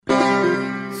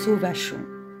سووشون،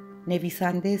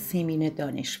 نویسنده سیمین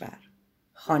دانشور،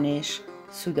 خوانش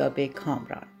سودابه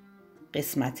کامران،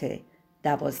 قسمت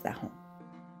 12.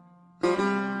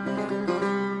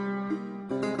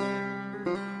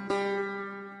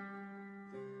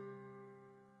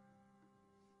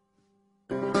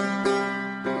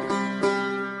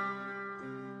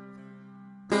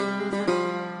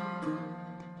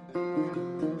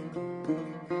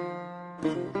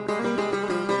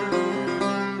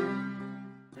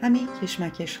 همه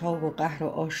کشمکش ها و قهر و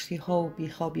آشتی ها و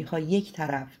بیخوابی ها یک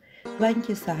طرف و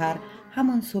اینکه سحر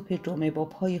همان صبح جمعه با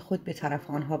پای خود به طرف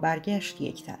آنها برگشت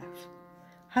یک طرف.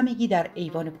 همگی در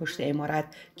ایوان پشت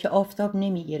عمارت که آفتاب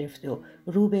نمی گرفت و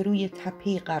روبروی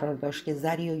تپه‌ای قرار داشت که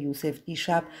زری و یوسف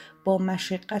دیشب با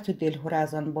مشقت و دلهره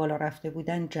از آن بالا رفته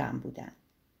بودند جمع بودند.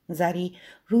 زری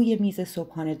روی میز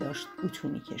صبحانه داشت اتو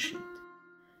می کشید.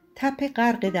 تپه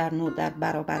غرق در نور در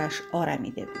برابرش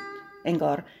آرمیده بود.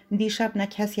 انگار دیشب نه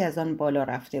کسی از آن بالا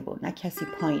رفته و نه کسی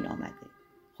پایین آمده.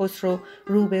 خسرو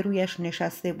روبرویش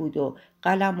نشسته بود و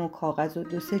قلم و کاغذ و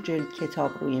 2-3 جلد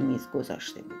کتاب روی میز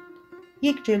گذاشته بود.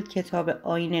 یک جلد کتاب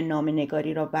آیین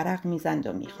نامه‌نگاری را ورق می‌زند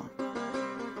و می‌خواند.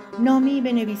 نامه‌ای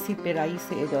بنویسید به رئیس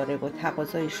اداره و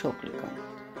تقاضای شغلی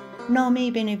کنید.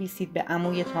 نامه‌ای بنویسید به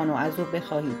عمویتان و از او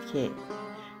بخواهید که.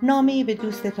 نامه‌ای به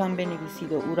دوستتان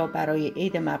بنویسید و او را برای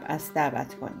عید مبعث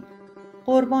دعوت کنید.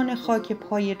 قربان خاک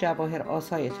پای جواهر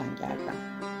آسایتان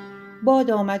گردم.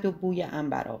 باد آمد و بوی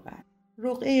عنبر آورد.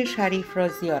 رقعه شریف را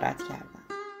زیارت کردم.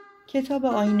 کتاب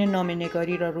آیین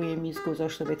نامه‌نگاری را روی میز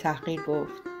گذاشت و به تحقیر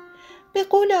گفت: به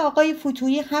قول آقای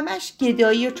فتوحی همش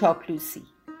گدایی و چاپلوسی.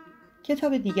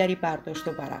 کتاب دیگری برداشت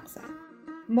و ورق زد.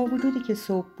 با وجودی که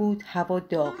صبح بود هوا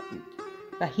داغ بود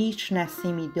و هیچ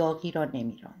نسیمی داغی را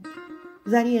نمی‌راند.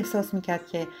 زری احساس می‌کرد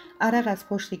که عرق از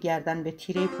پشت گردن به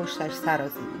تیره پشتش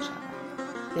سرازیر می‌شود.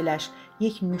 دلش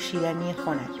یک نوشیدنی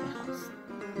خنک می‌خواست.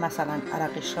 مثلا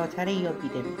عرق شاتره یا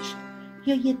بیدمشق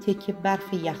یا یه تکه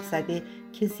برف یخزده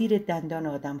که زیر دندان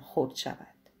آدم خرد شود.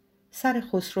 سر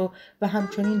خسرو و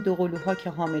همچنین 2 قلوها که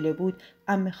حامله بود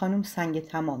عمه خانم سنگ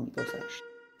تمامی گذاشت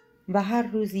و هر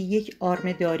روزی یک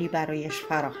آرم داری برایش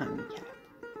فراهم می‌کرد.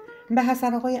 به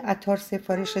حسن آقای عطار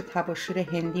سفارش تباشیر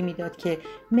هندی میداد که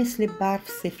مثل برف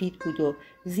سفید بود و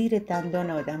زیر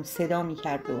دندان آدم صدا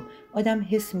می‌کرد و آدم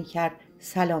حس می‌کرد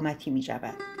سلامتی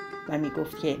می‌جود و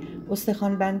میگفت که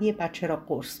استخوان‌بندی بچه را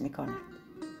قرص می‌کند.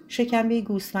 شکمبه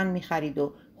گوسفند می‌خرید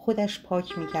و خودش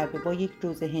پاک می‌کرد و با یک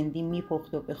جوز هندی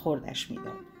می‌پخت و به خردش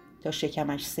می‌داد تا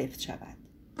شکمش سفت شود.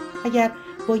 اگر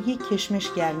با یک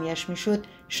کشمش گرمیش می‌شد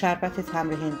شربت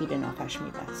تمر هندی به نافش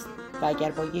می‌بست و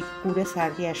اگر با یک قوره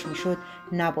سردیش می‌شد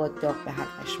نبات داغ به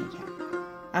حلقش می‌کرد.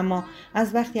 اما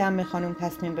از وقتی عمه خانم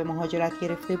تصمیم به مهاجرت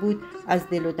گرفته بود از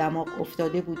دل و دماغ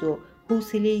افتاده بود و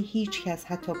حوصله هیچ کس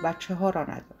حتی بچه‌ها را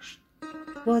نداشت.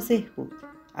 واضح بود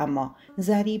اما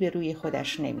زری به روی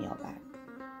خودش نمی آورد.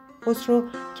 خسرو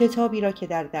کتابی را که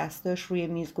در دست داشت روی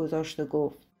میز گذاشت و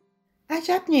گفت: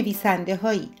 عجب نویسنده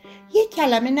هایی، یک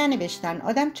کلمه ننوشتن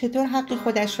آدم چطور حق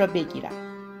خودش را بگیرد.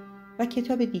 و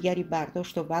کتاب دیگری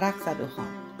برداشت و ورق زد و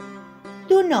خواند: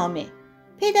 2 نامه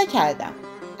پیدا کردم،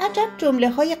 عجب جمله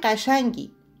های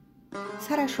قشنگی.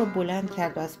 سرش را بلند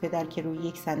کرد و از پدر که روی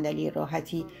یک صندلی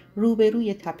راحتی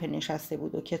روبروی تپه نشسته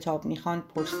بود و کتاب می‌خواند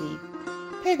پرسید: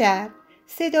 پدر،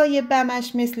 صدای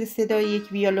بمش مثل صدای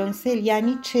یک ویولنسل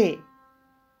یعنی چه؟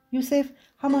 یوسف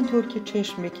همانطور که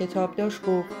چشم به کتاب داشت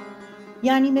گفت: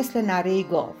 یعنی مثل نره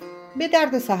گاو، به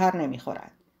درد سحر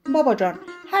نمیخورد. بابا جان،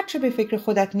 هر چه به فکر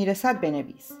خودت میرسد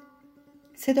بنویس.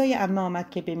 صدای عمه آمد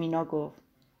که به مینا گفت: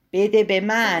 بده به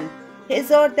من،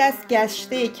 1000 دست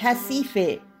گشته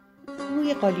کثیفه.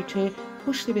 روی قالیچه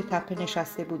پشت به تپه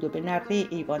نشسته بود و به نرده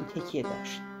ایوان تکیه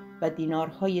داشت و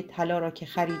دینارهای طلا را که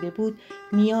خریده بود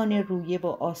میان رویه و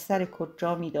آستر کت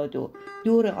جا می‌داد و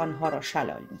دور آنها را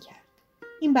شلال می‌کرد.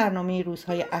 این برنامه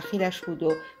روزهای اخیرش بود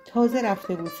و تازه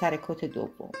رفته بود سر کت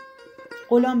دوم.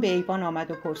 غلام به ایوان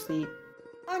آمد و پرسید: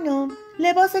 خانم،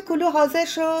 لباس کلو حاضر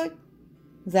شد؟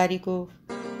 زری گفت: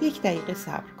 1 دقیقه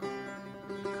صبر کن.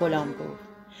 غلام گفت: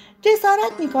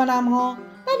 جسارت میکنم ها،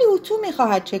 ولی اتو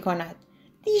میخواهد چه کند؟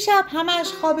 دیشب همش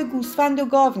خواب گوسفند و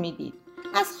گاو میدید.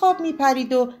 از خواب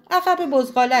میپرید و عقب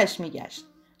بزغالش میگشت.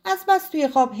 از بس توی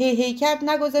خواب هی کرد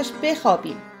نگذاشت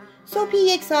بخوابیم. صبحی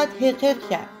 1 ساعت حقق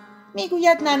کرد.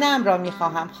 میگوید ننه‌ام را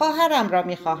میخواهم، خواهرم را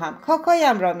میخواهم،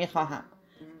 کاکایم را میخواهم.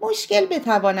 مشکل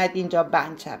بتواند اینجا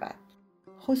بند شود.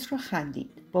 خسرو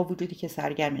خندید با وجودی که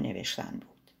سرگرم نوشتن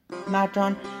بود.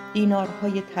 مرجان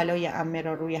دینارهای طلای عمه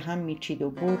را روی هم میچید و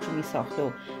برج میساخت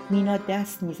و مینا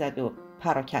دست میزد و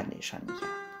پراکندهشان میکرد.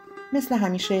 مثل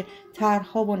همیشه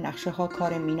طرح‌ها و نقشه‌ها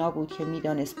کار مینا بود که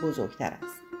میدانست بزرگتر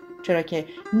است. چرا که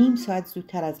نیم ساعت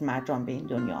زودتر از مرجان به این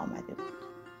دنیا آمده بود.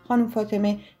 خانم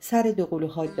فاطمه سر دو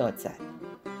قلوها داد زد: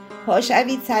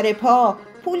 پاشوید سر پا،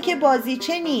 پول که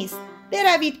بازیچه نیست.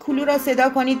 بروید کلو را صدا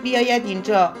کنید بیاید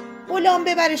اینجا. غلام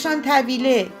ببرشان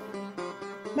طویله.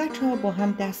 بچه‌ها با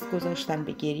هم دست گذاشتن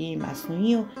به گریه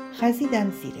مصنوعی و خزیدن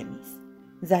زیر میز.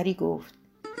 زری گفت: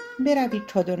 بروید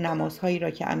چادر نمازهایی را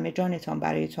که عمه جانتان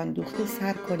برایتان دوخته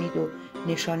سر کنید و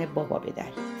نشان بابا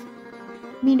بدهید.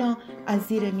 مینا از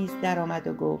زیر میز در آمد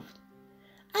و گفت: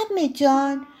 عمه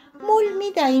جان، مول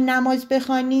میدهی نماز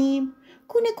بخوانیم؟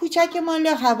 کونه کوچکمان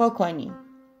را هوا کنیم.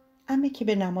 عمه که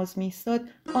به نماز میستاد،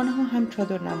 آنها هم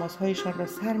چادر نمازهایشان را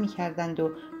سر میکردند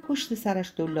و پشت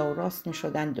سرش دولا و راست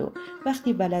میشدند و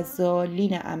وقتی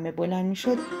ولضالین عمه بلند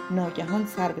میشد ناگهان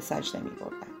سر به سجده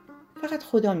میبردند. فقط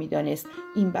خدا میدانست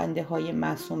این بنده های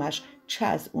معصومش چه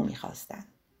از او میخواستند.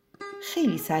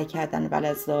 خیلی سعی کردند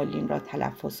ولضالین را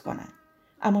تلفظ کنند،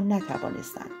 اما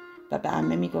نتوانستند و به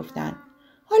عمه میگفتند: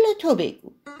 حالا تو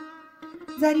بگو.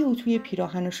 زری اتوی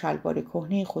پیراهن و شلوار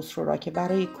کهنه خسرو را که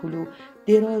برای کلو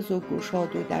دراز و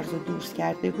گشاد و درز و دوز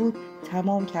کرده بود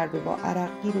تمام کرد و با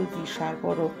عرقگیر و زیر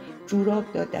شلوار و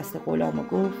جوراب داد دست غلام و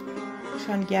گفت: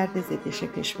 شان گرد ضد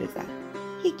شپش بزن،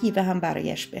 یک گیوه هم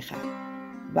برایش بخر.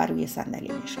 و روی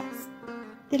صندلی نشست.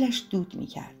 دلش دود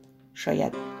میکرد،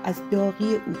 شاید از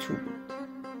داغی اتو بود.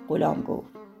 غلام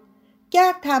گفت: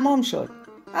 گرد تمام شد.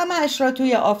 همه‌اش را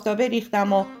توی آفتابه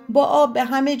ریختم و با آب به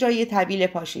همه جای طویله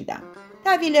پاشیدم.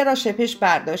 طویله را شپش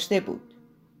برداشته بود.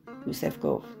 یوسف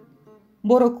گفت: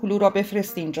 برو کلو را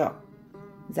بفرست اینجا.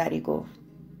 زری گفت: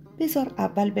 بذار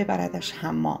اول ببردش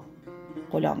حمام.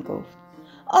 غلام گفت: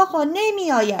 آقا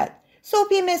نمی آید.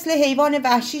 صبحی مثل حیوان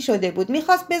وحشی شده بود.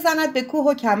 میخواست بزند به کوه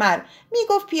و کمر.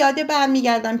 میگفت پیاده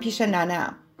برمیگردم پیش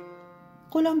ننه‌ام.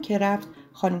 غلام که رفت،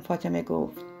 خانم فاطمه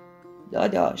گفت: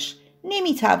 داداش،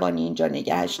 نمیتوانی اینجا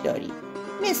نگهش داری.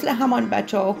 مثل همان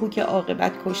بچه آهو که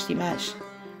عاقبت کشتیمش.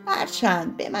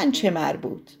 هرچند به من چه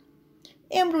مربوط.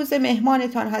 امروز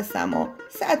مهمانتان هستم و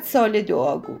 100 سال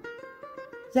دعاگو.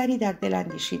 زری در دل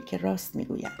اندیشید که راست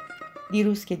میگوید.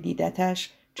 دیروز که دیدتش،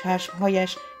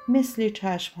 چشمهایش مثل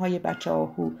چشمهای بچه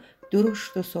آهو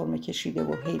درشت و سرمه کشیده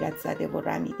و حیرت زده و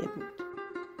رمیده بود.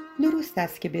 درست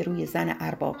است که به روی زن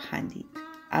ارباب خندید،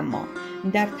 اما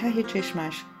در ته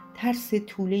چشمش ترس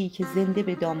طوله‌ای که زنده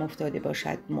به دام افتاده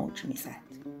باشد موج می‌زد.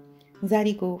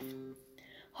 زری گفت: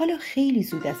 حالا خیلی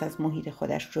زود است از محیط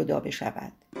خودش جدا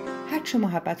بشود. هرچه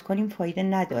محبت کنیم فایده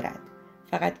ندارد.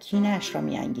 فقط کینه‌اش را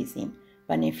می‌انگیزیم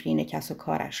و نفرین کس و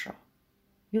کارش را.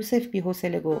 یوسف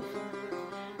بی‌حوصله گفت: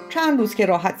 چند روز که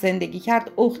راحت زندگی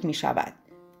کرد اخت می‌شود.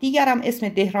 دیگرم اسم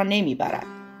ده را نمی‌برد.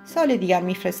 سال دیگر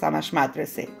می‌فرستمش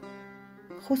مدرسه.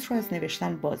 خسرو از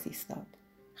نوشتن باز ایستاد.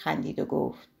 خندید و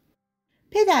گفت: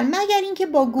 پدر، مگر اینکه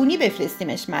با گونی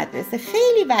بفرستیمش مدرسه؟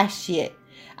 خیلی وحشیه.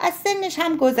 از سنش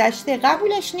هم گذشته،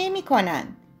 قبولش نمی کنن.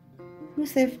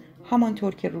 یوسف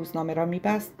همانطور که روزنامه را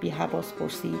میبست بی حواس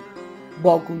پرسید: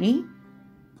 با گونی؟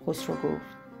 خسرو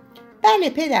گفت: بله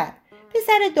پدر،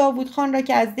 پسر داوود خان را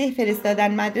که از ده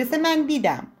فرستادن مدرسه من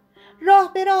دیدم.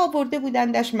 راه به راه آورده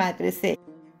بودندش مدرسه.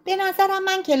 به نظرم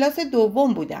من کلاس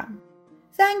دوم بودم.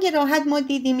 زنگ راحت ما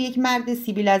دیدیم یک مرد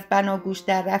سیبیل از بناگوش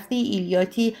در رفته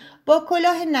ایلیاتی با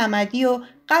کلاه نمدی و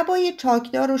قبای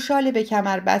چاکدار و شال به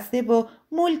کمر بسته و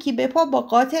ملکی به پا با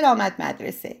قاطر آمد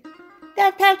مدرسه.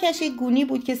 در ترکش یک گونی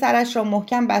بود که سرش را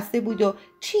محکم بسته بود و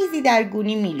چیزی در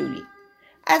گونی میلولید.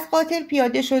 از قاطر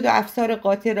پیاده شد و افسار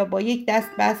قاطر را با یک دست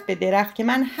بست به درخت که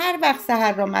من هر وقت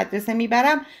سحر را مدرسه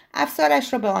میبرم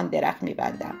افسارش را به آن درخت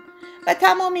میبندم و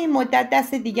تمام این مدت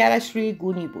دست دیگرش روی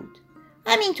گونی بود.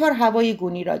 همینطور هوای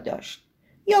گونی را داشت،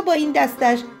 یا با این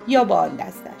دستش یا با آن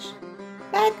دستش.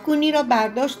 بعد گونی را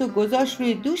برداشت و گذاشت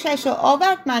روی دوشش و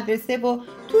آورد مدرسه و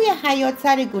توی حیاط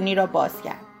سر گونی را باز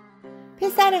کرد.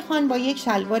 پسر خان با یک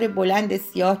شلوار بلند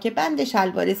سیاه که بند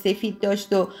شلوار سفید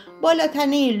داشت و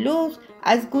بالاتنه لخت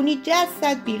از گونی جست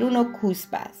زد بیرون و کوس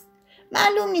بست.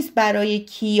 معلوم نیست برای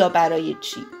کی یا برای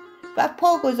چی. و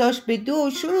پا گذاشت به دو و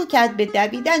شروع کرد به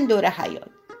دویدن دور حیاط.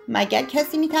 مگر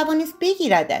کسی میتوانست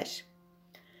بگیردش؟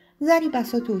 زری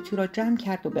بساط اتو را جمع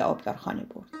کرد و به آبدارخانه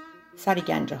برد. سر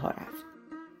گنجه ها رفت.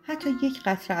 حتی یک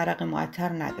قطره عرق معطر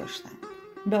نداشتند.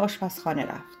 به آشپزخانه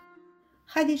رفت.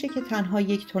 خدیجه که تنها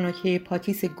یک تنکه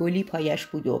پاتیس گلی پایش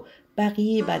بود و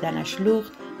بقیه بدنش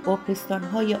لخت، با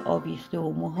پستانهای آویخته و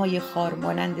موهای خار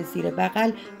مانند زیر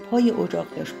بغل پای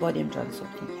اجاق داشت بادمجان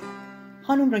سرخ می‌کرد.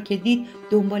 خانم را که دید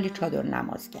دنبال چادر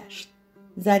نماز گشت.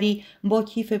 زری با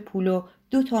کیف پول و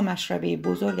 2 مشربه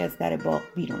بزرگ از در باغ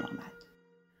بیرون آمد.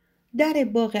 در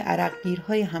باغ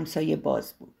عرقگیرهای همسایه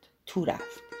باز بود. تو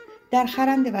رفت. در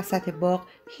خرند وسط باغ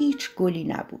هیچ گلی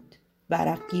نبود و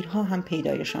عرقگیرها هم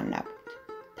پیدایشان نبود.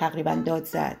 تقریباً داد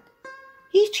زد: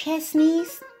 هیچ کس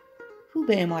نیست؟ رو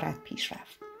به عمارت پیش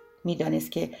رفت.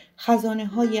 میدانست که خزانه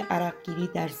های عرقگیری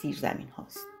در زیر زمین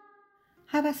هاست.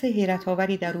 هوس حیرت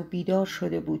آوری در او بیدار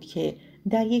شده بود که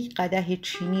در یک قدح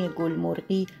چینی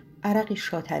گلمرغی عرق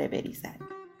شاتره بریزد.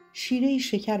 شیره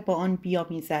شکر با آن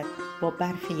بیامیزد با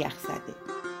برف یخزده.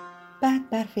 بعد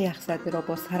برف یخزده را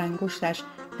با سرانگشتش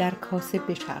در کاسه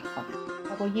بچرخاند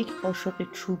و با یک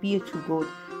قاشق چوبی توگل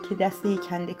که دسته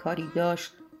کنده کاری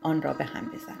داشت آن را به هم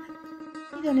بزند.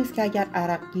 می‌دانست که اگر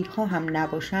عرقگیرها هم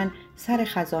نباشند سر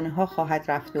خزانه ها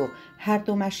خواهد رفت و هر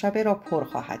دو مشربه را پر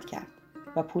خواهد کرد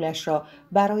و پولش را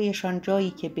برایشان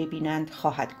جایی که ببینند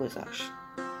خواهد گذاشت.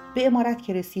 به عمارت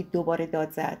که رسید دوباره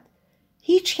داد زد: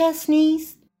 هیچ کس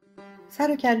نیست؟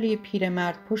 سر و کله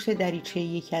پیرمرد پشت دریچه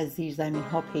یکی از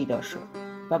زیرزمین‌ها پیدا شد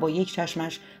و با یک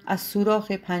چشمش از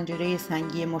سوراخ پنجره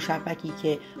سنگی مشبکی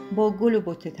که با گل و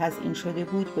بته تزئین شده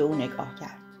بود به او نگاه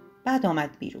کرد. بعد آمد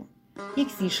بیرون. یک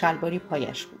زیر شلواری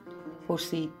پایش بود.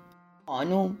 پرسید: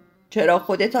 خانوم، چرا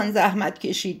خودتان زحمت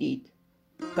کشیدید؟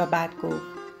 و بعد گفت: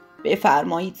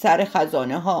 بفرمایید سر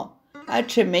خزانه ها،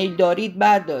 هرچه میل دارید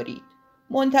بردارید.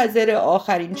 منتظر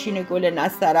آخرین چین گل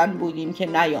نسترن بودیم که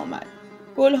نیامد.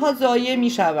 گلها ضایع می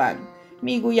شوند.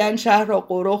 می گویند شهر را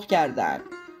قرق کردند.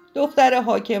 دختر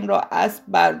حاکم را اسب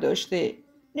برداشته.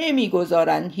 نمی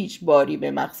گذارند هیچ باری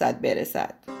به مقصد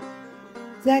برسد.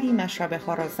 زری مشربه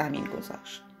ها را زمین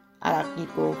گذاشت. عرقگیر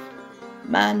گفت: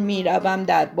 من می روم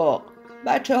در باغ.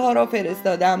 بچه ها را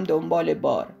فرستادم دنبال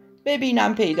بار.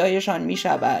 ببینم پیدایشان می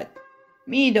شود.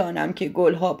 می دانم که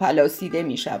گلها پلاسیده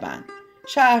می شوند.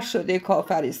 شهر شده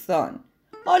کافرستان.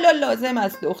 حالا لازم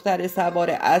است دختر سوار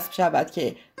اسب شود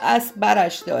که اسب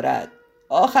برش دارد.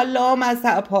 آخر لا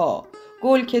مذهب‌ها،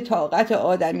 گل که طاقت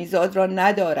آدمیزاد را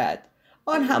ندارد،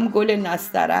 آن هم گل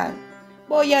نسترن.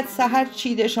 باید سحر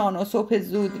چیدشان و صبح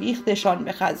زود ریختشان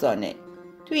به خزانه.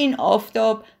 تو این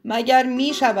آفتاب مگر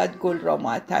می شود گل را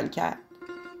معطل کرد؟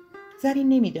 زری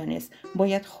نمیدانست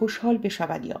باید خوشحال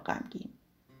بشود یا غمگین.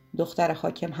 دختر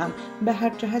حاکم هم به هر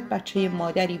جهت بچه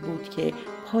مادری بود که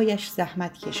پایش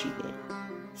زحمت کشیده.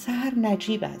 سحر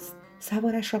نجیب است،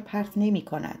 سوارش را پرت نمی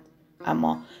کند،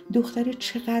 اما دختر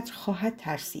چقدر خواهد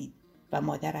ترسید و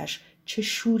مادرش چه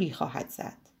شوری خواهد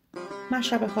زد.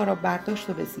 مشربه ها را برداشت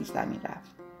و به زیر زمین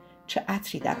رفت. چه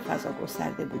عطری در فضا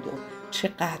گسترده بود و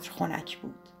چقدر خنک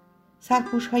بود.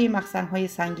 سرپوش های مخزن های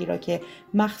سنگی را که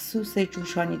مخصوص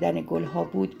جوشانیدن گل ها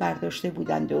بود برداشته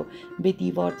بودند و به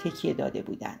دیوار تکیه داده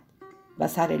بودند و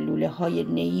سر لوله های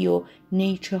نیی و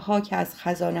نیچه ها که از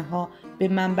خزانه ها به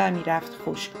منبع می رفت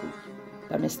خشک بود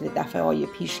و مثل دفعه های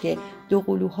پیش که دو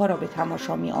قلوها را به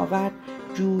تماشا می آورد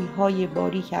جوی های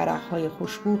باریک عرق های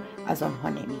خوشبو از آنها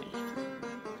نمی ریخت.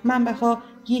 منبع ها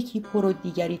یکی پر و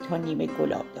دیگری تا نیمه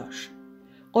گلاب داشت.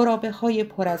 قرابه های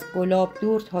پر از گلاب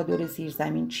دور تا دور زیر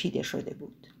زمین چیده شده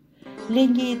بود.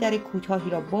 لنگه در کوتاهی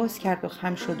را باز کرد و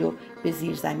خم شد و به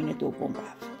زیر زمین دوم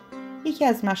رفت. یکی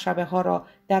از مشربه ها را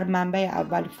در منبع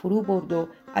اول فرو برد و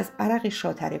از عرق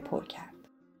شاتره پر کرد.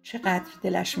 چقدر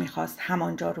دلش می‌خواست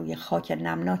همانجا روی خاک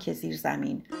نمناک زیر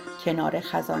زمین کنار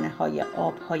خزانه های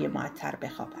آب های معطر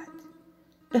بخوابد.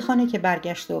 به خانه که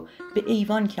برگشت و به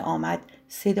ایوان که آمد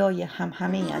صدای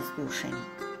همهمه‌ای از دور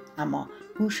شنید، اما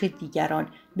گوش دیگران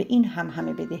به این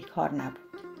همهمه بدهکار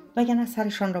نبود وگرنه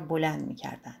سرشان را بلند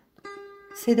می‌کردند.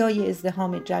 صدای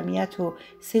ازدحام جمعیت و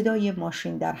صدای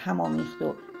ماشین در هم آمیخت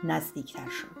و نزدیکتر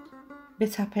شد. به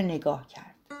تپه نگاه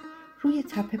کرد. روی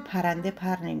تپه پرنده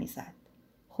پر نمی‌زد.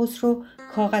 خسرو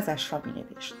کاغذش را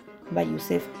می‌نوشت و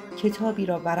یوسف کتابی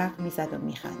را ورق می‌زد و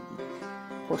می‌خندید.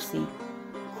 پرسید: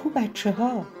 کو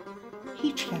بچه‌ها؟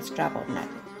 هیچ کس جواب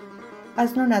نداد.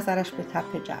 از نو نظرش به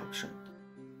تپه جلب شد.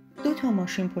 2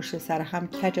 ماشین پشت سر هم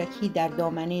کجکی در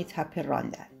دامنه تپه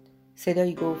راندند.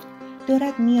 صدایی گفت: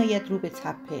 دارد میآید رو به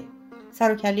تپه.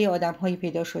 سر و کله آدم‌هایی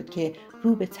پیدا شد که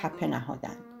رو به تپه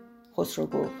نهادند. خسرو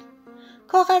گفت: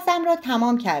 کاغذم را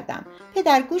تمام کردم.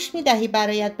 پدر گوش می‌دهی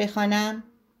برایت بخوانم؟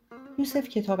 یوسف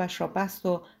کتابش را بست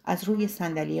و از روی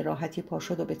صندلی راحتی پا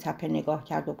شد و به تپه نگاه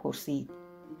کرد و پرسید: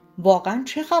 واقعا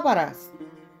چه خبر است؟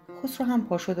 خسرو هم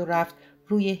پا شد و رفت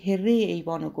روی هره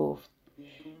ایوان و گفت: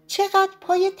 چقدر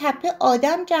پای تپه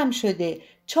آدم جمع شده،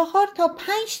 4 تا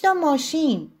 5 تا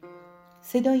ماشین.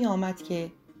 صدایی آمد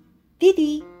که: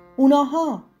 دیدی؟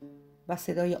 اوناها. و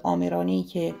صدای آمرانه‌ای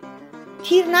که: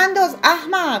 تیر ننداز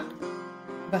احمق.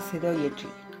 و صدای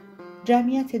جیغ.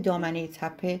 جمعیت دامنه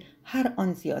تپه هر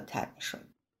آن زیادتر می‌شد.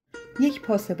 1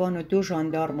 پاسبان و 2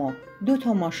 ژاندارم و 2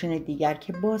 تا ماشین دیگر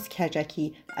که باز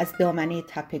کجکی از دامنه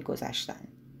تپه گذشتند.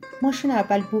 ماشین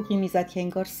اول بوقی می‌زد که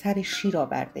انگار سر شیر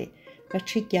آورده و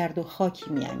چه گرد و خاکی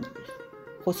می‌انگیخت.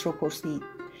 خسرو پرسید: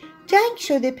 جنگ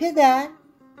شده پدر؟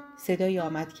 صدایی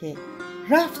آمد که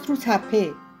رفت رو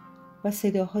تپه و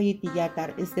صداهای دیگر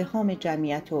در ازدحام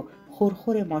جمعیت و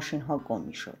خورخور ماشین ها گم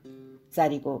می شد.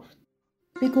 زری گفت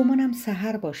به گمانم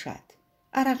سحر باشد.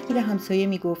 عرقگیر همسایه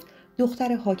می گفت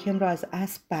دختر حاکم را از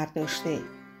اسب برداشته.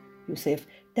 یوسف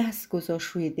دست گذاشت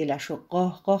روی دلش و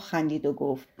قاه قاه خندید و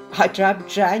گفت عجب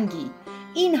جنگی!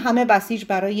 این همه بسیج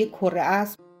برای یک کره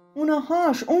اسب؟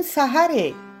 اونهاش، اون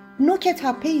سحره، نوک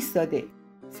تپه ایستاده.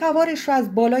 سوارش را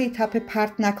از بالای تپه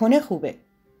پرت نکنه خوبه.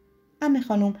 عمه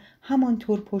خانم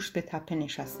همانطور پشت به تپه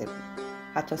نشسته بود.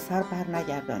 حتی سر بر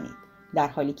نگردانید. در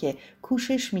حالی که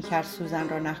کوشش میکرد سوزن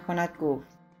را نخ کند گفت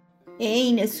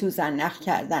عین سوزن نخ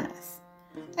کردن است.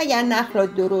 اگر نخ را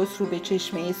درست رو به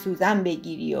چشمه سوزن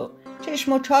بگیری و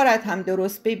چشم و چارت هم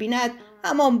درست ببیند،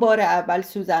 همان بار اول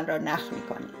سوزن را نخ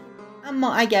میکنی.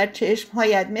 اما اگر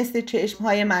چشمهایت مثل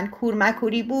چشمهای من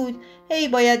کورمکوری بود، هی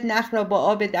باید نخ را با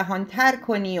آب دهان تر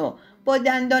کنی و با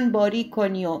دندان باریک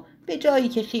کنی و به جایی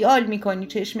که خیال میکنی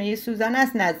چشمه سوزن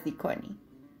است نزدیک کنی.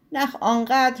 نخ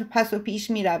آنقدر پس و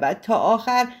پیش میرود تا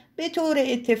آخر به طور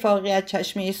اتفاقی از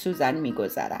چشمه سوزن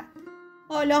میگذرد.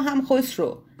 حالا هم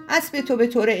خسرو، اسب تو به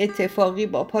طور اتفاقی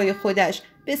با پای خودش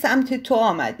به سمت تو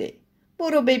آمده.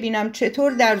 برو ببینم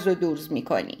چطور درز و دورز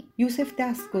میکنی. یوسف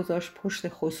دست گذاشت پشت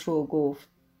خسرو و گفت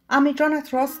عمه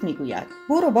جانت راست میگوید.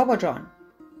 برو بابا جان.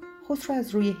 خسرو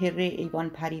از روی هره ایوان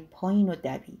پرید پایین و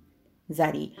دوید.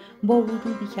 زری با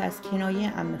وجودی که از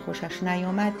کنایه عمه خوشش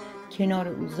نیامد کنار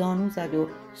او زانو زد و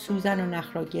سوزن و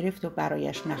نخ را گرفت و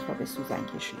برایش نخ را به سوزن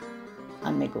کشید.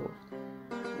 عمه گفت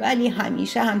ولی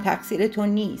همیشه هم تقصیر تو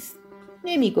نیست.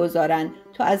 نمیگذارن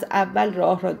تو از اول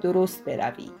راه را درست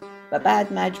بروی و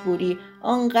بعد مجبوری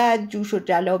آنقدر جوش و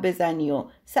جلا بزنی و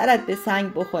سرت به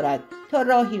سنگ بخورد تا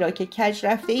راهی را که کج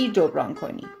رفته ای جبران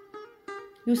کنی.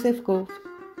 یوسف گفت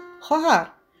خواهر،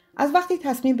 از وقتی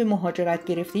تصمیم به مهاجرت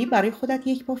گرفتی برای خودت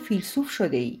یک بار فیلسوف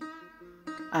شده ای.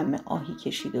 عمه آهی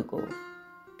کشید و گفت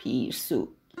پیرسو.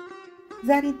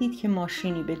 زری دید که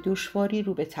ماشینی به دشواری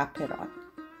رو به تپه راند.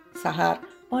 سحر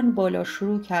آن بالا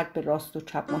شروع کرد به راست و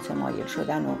چپ متمایل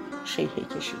شدن و شیهه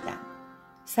کشیدن.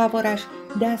 سوارش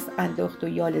دست انداخت و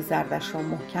یال زردش را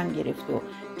محکم گرفت و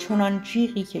چنان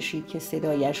جیغی کشید که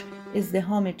صدایش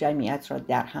ازدحام جمعیت را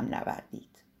در هم نوردید.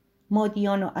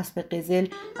 مادیان و اسب قزل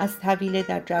از طویله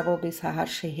در جواب سحر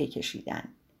شیهه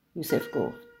کشیدند. یوسف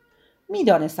گفت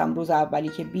میدانستم روز اولی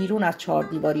که بیرون از 4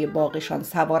 دیواری باغشان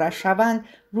سوارش شوند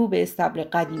رو به استبل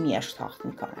قدیمیش تاخت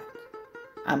می‌کند.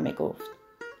 عمه گفت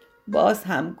باز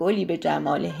هم گلی به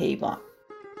جمال حیوان.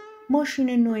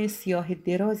 ماشین نو سیاه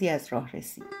درازی از راه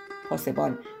رسید.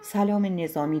 پاسبان سلام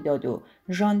نظامی داد و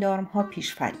ژاندارم‌ها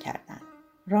پیش‌فر کردند.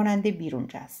 راننده بیرون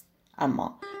جست،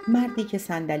 اما مردی که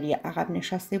صندلی عقب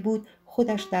نشسته بود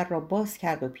خودش در را باز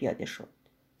کرد و پیاده شد.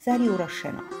 زری او را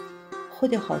شناخت.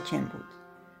 خود حاکم بود.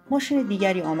 ماشین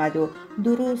دیگری آمد و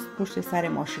درست پشت سر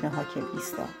ماشین حاکم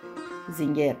ایستاد.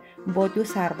 زینگر با 2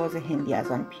 سرباز هندی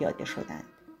از آن پیاده شدند.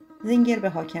 زینگر به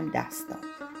حاکم دست داد.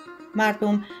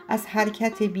 مردم از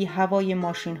حرکت بی هوای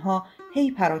ماشین ها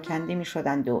هی پراکنده می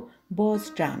شدند و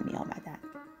باز جمع می آمدند.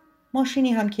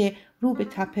 ماشینی هم که رو به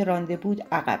تپه رانده بود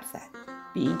عقب زد،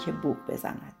 بی اینکه بوق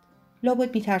بزند.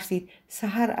 لابد می ترسید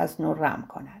سحر از نو رم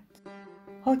کند.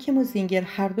 حاکم و زینگر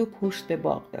هر دو پشت به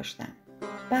باغ داشتند.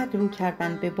 بعد رو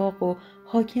کردند به باغ و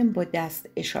حاکم با دست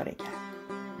اشاره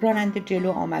کرد. راننده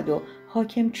جلو آمد و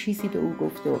حاکم چیزی به او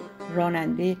گفت و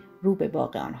راننده رو به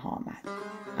باغ آنها آمد.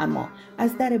 اما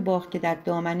از در باغ که در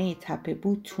دامنه تپه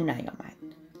بود تو نیامد.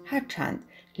 هرچند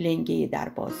لنگه در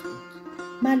باز بود.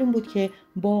 معلوم بود که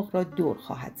باغ را دور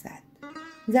خواهد زد.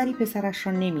 زری پسرش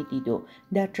را نمیدید و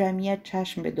در جمعیت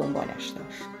چشم به دنبالش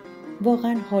داشت.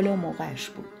 واقعا حالا موقعش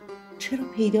بود. چرا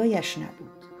پیدایش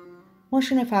نبود؟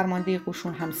 ماشین فرمانده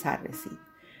قشون هم سر رسید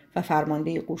و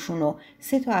فرمانده قشون و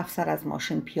 3 افسر از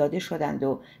ماشین پیاده شدند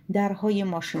و درهای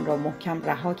ماشین را محکم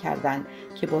رها کردند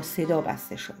که با صدا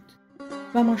بسته شد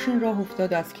و ماشین راه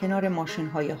افتاد و از کنار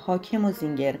ماشین‌های حاکم و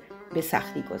زینگر به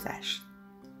سختی گذشت.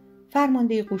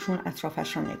 فرمانده قشون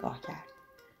اطرافش را نگاه کرد.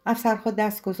 افسرها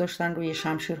دست گذاشتن روی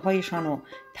شمشیرهایشان و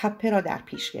تپه را در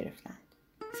پیش گرفتند.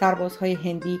 سربازهای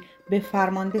هندی به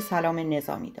فرمانده سلام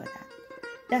نظامی دادند.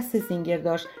 دست زینگر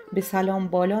داشت به سلام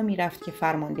بالا می رفت که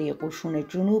فرمانده قشون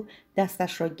جنوب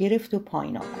دستش را گرفت و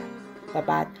پایین آورد و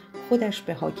بعد خودش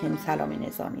به حاکم سلام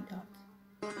نظامی داد.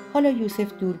 حالا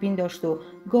یوسف دوربین داشت و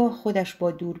گاه خودش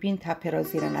با دوربین تپه را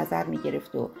زیر نظر می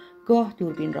گرفت و گاه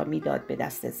دوربین را می داد به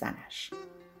دست زنش.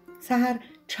 سحر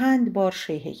چند بار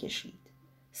شیهه کشید.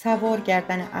 سوار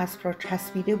گردن اسب را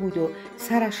چسبیده بود و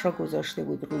سرش را گذاشته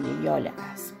بود روی یال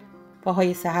اسب.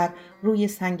 پاهای سحر روی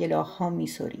سنگ لاخ‌ها می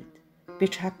سرید. به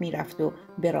چپ می رفت و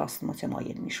به راست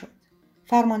متمایل می شد.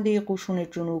 فرمانده قشون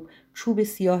جنوب چوب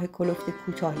سیاه کلفت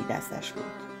کوتاهی دستش بود.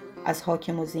 از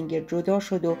حاکم و زینگر جدا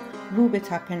شد و رو به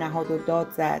تپه نهاد و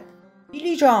داد زد: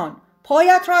 بیلی جان،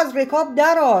 پایت را از رکاب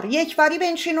درار، یک وری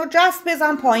بنشین و جست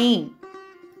بزن پایین.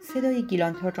 صدای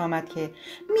گیلانتاج آمد که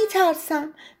میترسم.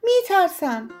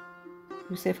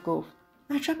 یوسف گفت: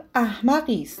 عجب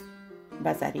احمقی است.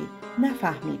 و زری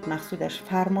نفهمید مقصودش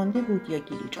فرمانده بود یا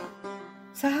گیلی جان.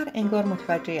 سحر انگار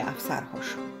متوجه افسرها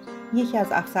شد. یکی از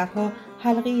افسرها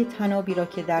حلقه طنابی را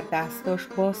که در دست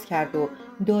داشت باز کرد و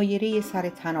دایره سر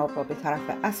طناب را به طرف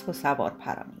اسب و سوار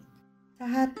پرانید.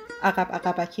 سحر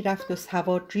عقبکی رفت و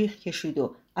سوار جیغ کشید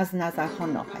و از نظرها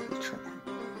ناپدید شدند.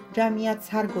 جمعیت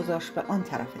سر گذاشت به آن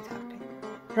طرف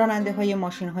تپه. راننده های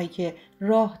ماشین هایی که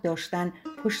راه داشتند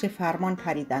پشت فرمان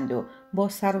پریدند و با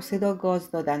سر و صدا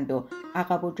گاز دادند و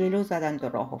عقب و جلو زدند و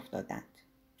راه افتادند.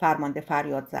 فرمانده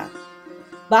فریاد زد: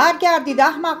 برگردید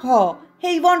احمقها،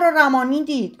 حیوان را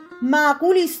رمانیدید،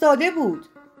 معقول ایستاده بود.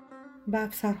 و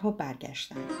افسرها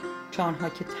برگشتند، چه آنها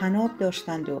که طناب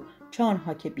داشتند و چه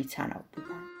آنها که بی طناب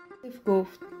بودند. یوسف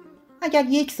گفت: اگر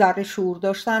یک ذره شعور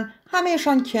داشتند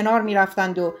همهشان کنار می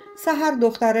رفتند و سحر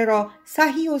دختره را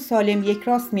صحیح و سالم یک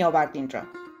راست می آورد اینجا.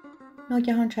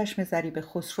 ناگهان چشم زری به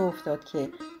خسرو افتاد که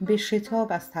به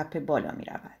شتاب از تپه بالا می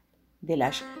رود.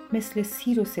 دلش مثل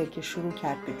سیر و سرکه شروع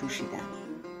کرد به جوشیدن.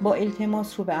 با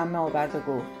التماس رو به عمه آورد و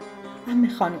گفت: عمه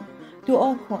خانم،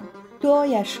 دعا کن،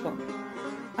 دعایش کن.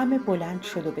 عمه بلند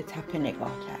شد و به تپه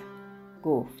نگاه کرد.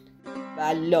 گفت: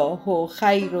 والله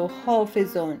خیر و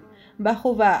حافظون و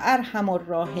هو ارحم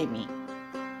الراحمین.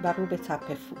 و رو به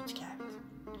تپه فوت کرد.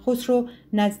 خسرو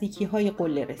نزدیکی های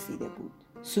قله رسیده بود.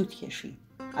 سوت کشید.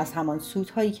 از همان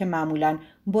سوت‌هایی که معمولاً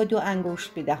با 2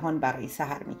 انگشت به دهان برای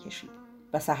سحر می‌کشید.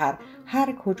 و سحر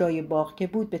هر کجای باغ که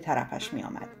بود به طرفش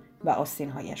می‌آمد و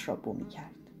آستین‌هایش را بو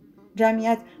می‌کرد.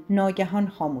 جمعیت ناگهان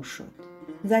خاموش شد.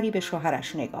 زری به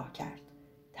شوهرش نگاه کرد.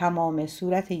 تمام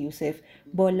صورت یوسف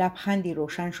با لبخندی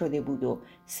روشن شده بود و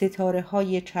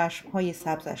ستاره‌های چشم‌های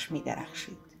سبزش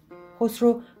می‌درخشید.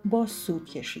 خسرو باز سوت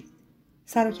کشید.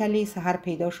 سر و کله سحر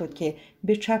پیدا شد که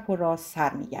به چپ و راست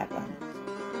سر می‌گرداند.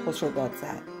 خسرو داد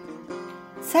زد: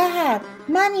 سحر،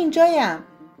 من اینجایم.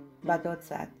 و داد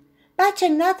زد: بچه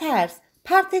نترس،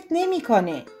 پرتت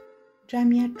نمی‌کنه.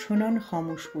 جمعیت چنان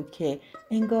خاموش بود که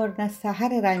انگار نه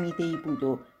سحر رمیده‌ای بود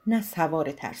و نه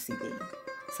سوار ترسیده‌ای.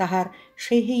 سحر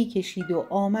شیهه‌ای کشید و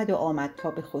آمد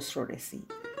تا به خسرو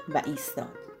رسید و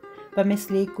ایستاد و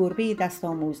مثل یک گربه دست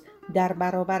آموز در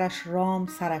برابرش رام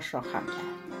سرش را خم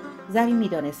کرد. زری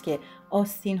می‌دانست که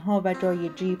آستین‌ها و جای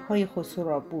جیب‌های خسرو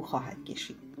را بو خواهد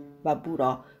کشید و بو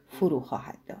را فرو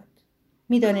خواهد داد.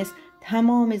 می‌دانست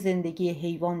تمام زندگی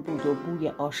حیوان بود و بوی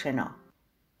آشنا.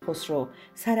 خسرو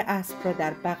سر اسب را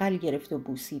در بغل گرفت و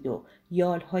بوسید و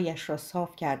یالهایش را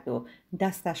صاف کرد و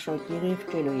دستش را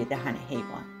گرفت جلوی دهن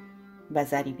حیوان. و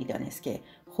زری می‌دانست که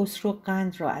خسرو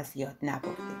قند را از یاد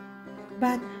نبرده.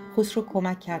 بعد خسرو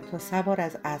کمک کرد تا سوار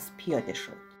از اسب پیاده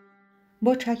شد.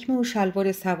 با چکمه و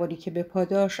شلوار سواری که به پا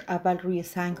داشت اول روی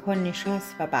سنگ‌ها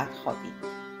نشست و بعد خوابید.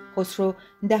 خسرو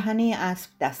دهنه اسب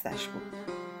دستش بود.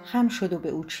 خم شد و به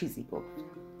او چیزی گفت.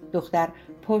 دختر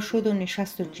پا شد و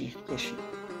نشست و جیغ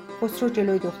کشید. خسرو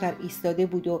جلوی دختر ایستاده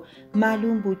بود و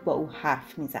معلوم بود با او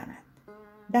حرف می‌زند.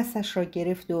 دستش را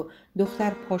گرفت و دختر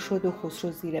پا شد و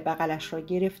خسرو زیر بغلش را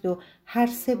گرفت و هر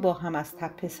سه با هم از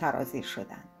تپه سرازیر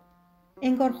شدند.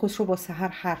 انگار خسرو با سحر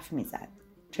حرف می‌زد،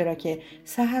 چرا که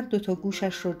سحر 2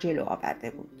 گوشش را جلو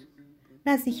آورده بود.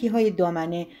 نزدیکی‌های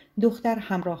دامنه دختر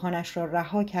همراهانش را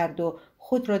رها کرد و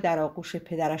خود را در آغوش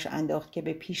پدرش انداخت که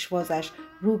به پیشوازش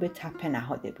رو به تپه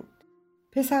نهاده بود.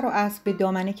 پسر و اسب به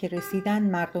دامنه که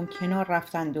رسیدند مردم کنار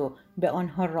رفتند و به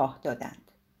آنها راه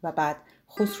دادند و بعد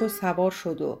خسرو سوار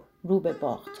شد و رو به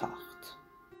باغ تاخت.